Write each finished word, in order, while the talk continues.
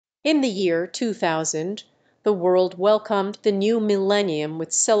In the year 2000, the world welcomed the new millennium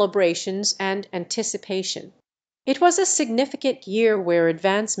with celebrations and anticipation. It was a significant year where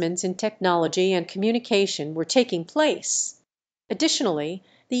advancements in technology and communication were taking place. Additionally,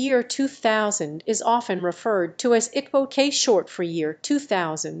 the year 2000 is often referred to as it.k short for year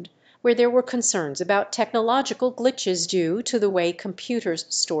 2000, where there were concerns about technological glitches due to the way computers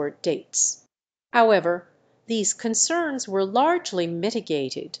stored dates. However, these concerns were largely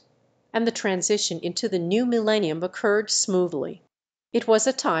mitigated, and the transition into the new millennium occurred smoothly. It was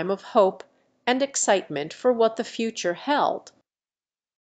a time of hope and excitement for what the future held.